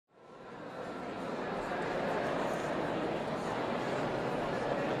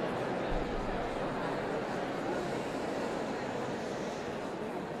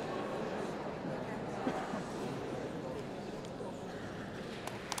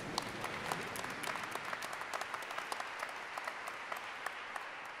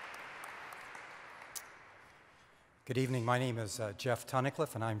Good evening. My name is Geoff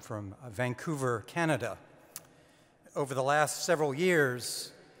Tunnicliffe, and I'm from Vancouver, Canada. Over the last several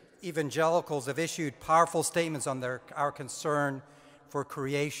years, evangelicals have issued powerful statements on our concern for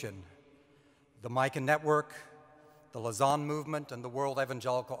creation. The Micah Network, the Lausanne Movement, and the World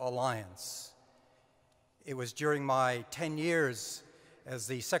Evangelical Alliance. It was during my 10 years as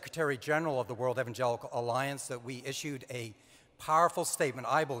the Secretary General of the World Evangelical Alliance that we issued a powerful statement,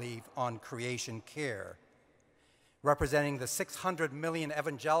 I believe, on creation care, representing the 600 million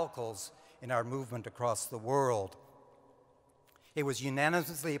evangelicals in our movement across the world. It was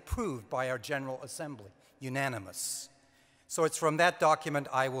unanimously approved by our General Assembly, unanimous. So it's from that document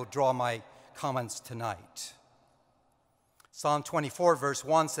I will draw my comments tonight. Psalm 24, verse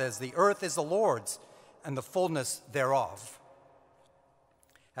 1 says, "The earth is the Lord's, and the fullness thereof."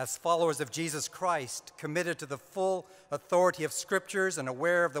 As followers of Jesus Christ, committed to the full authority of Scriptures and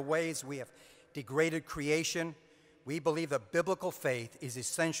aware of the ways we have degraded creation, we believe that biblical faith is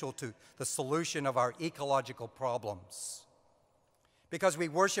essential to the solution of our ecological problems. Because we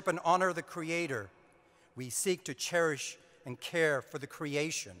worship and honor the Creator, we seek to cherish and care for the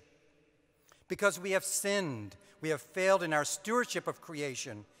creation. Because we have sinned, we have failed in our stewardship of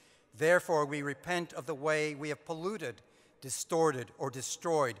creation, therefore we repent of the way we have polluted, distorted, or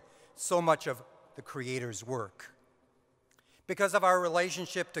destroyed so much of the Creator's work. Because of our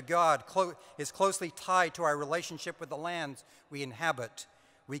relationship to God is closely tied to our relationship with the lands we inhabit,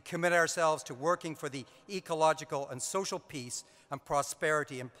 we commit ourselves to working for the ecological and social peace and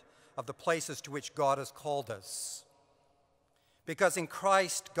prosperity of the places to which God has called us. Because in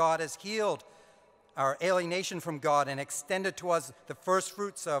Christ, God has healed our alienation from God and extended to us the first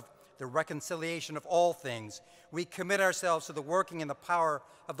fruits of the reconciliation of all things, we commit ourselves to the working and the power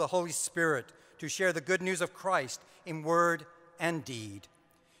of the Holy Spirit to share the good news of Christ in word and deed,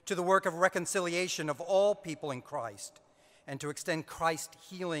 to the work of reconciliation of all people in Christ, and to extend Christ's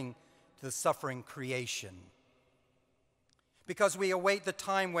healing to the suffering creation. Because we await the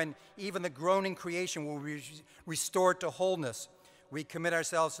time when even the groaning creation will be restored to wholeness, we commit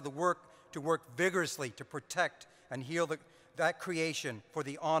ourselves to work vigorously to protect and heal that creation for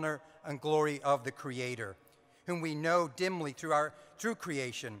the honor and glory of the Creator, whom we know dimly through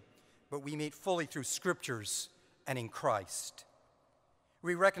creation, but we meet fully through Scriptures and in Christ.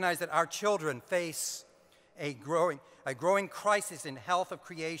 We recognize that our children face a growing crisis in health of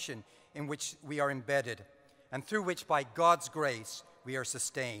creation in which we are embedded, and through which, by God's grace, we are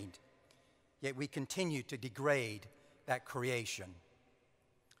sustained. Yet we continue to degrade that creation.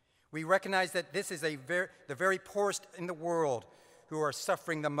 We recognize that this is the very poorest in the world who are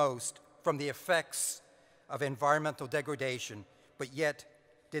suffering the most from the effects of environmental degradation, but yet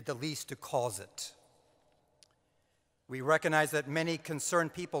did the least to cause it. We recognize that many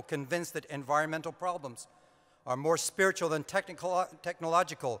concerned people convinced that environmental problems are more spiritual than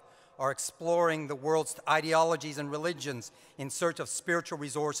technological are exploring the world's ideologies and religions in search of spiritual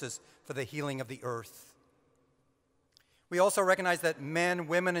resources for the healing of the earth. We also recognize that men,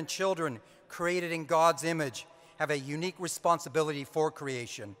 women, and children created in God's image have a unique responsibility for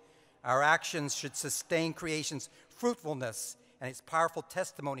creation. Our actions should sustain creation's fruitfulness and its powerful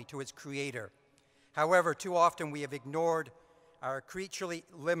testimony to its Creator. However, too often we have ignored our creaturely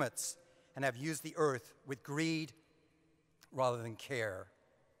limits and have used the earth with greed rather than care.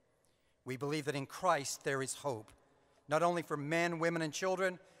 We believe that in Christ there is hope, not only for men, women, and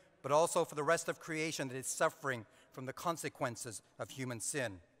children, but also for the rest of creation that is suffering from the consequences of human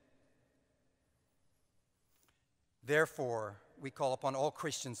sin. Therefore, we call upon all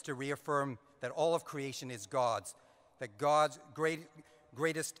Christians to reaffirm that all of creation is God's, that God's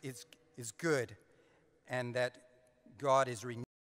greatest is good, and that God is renewed.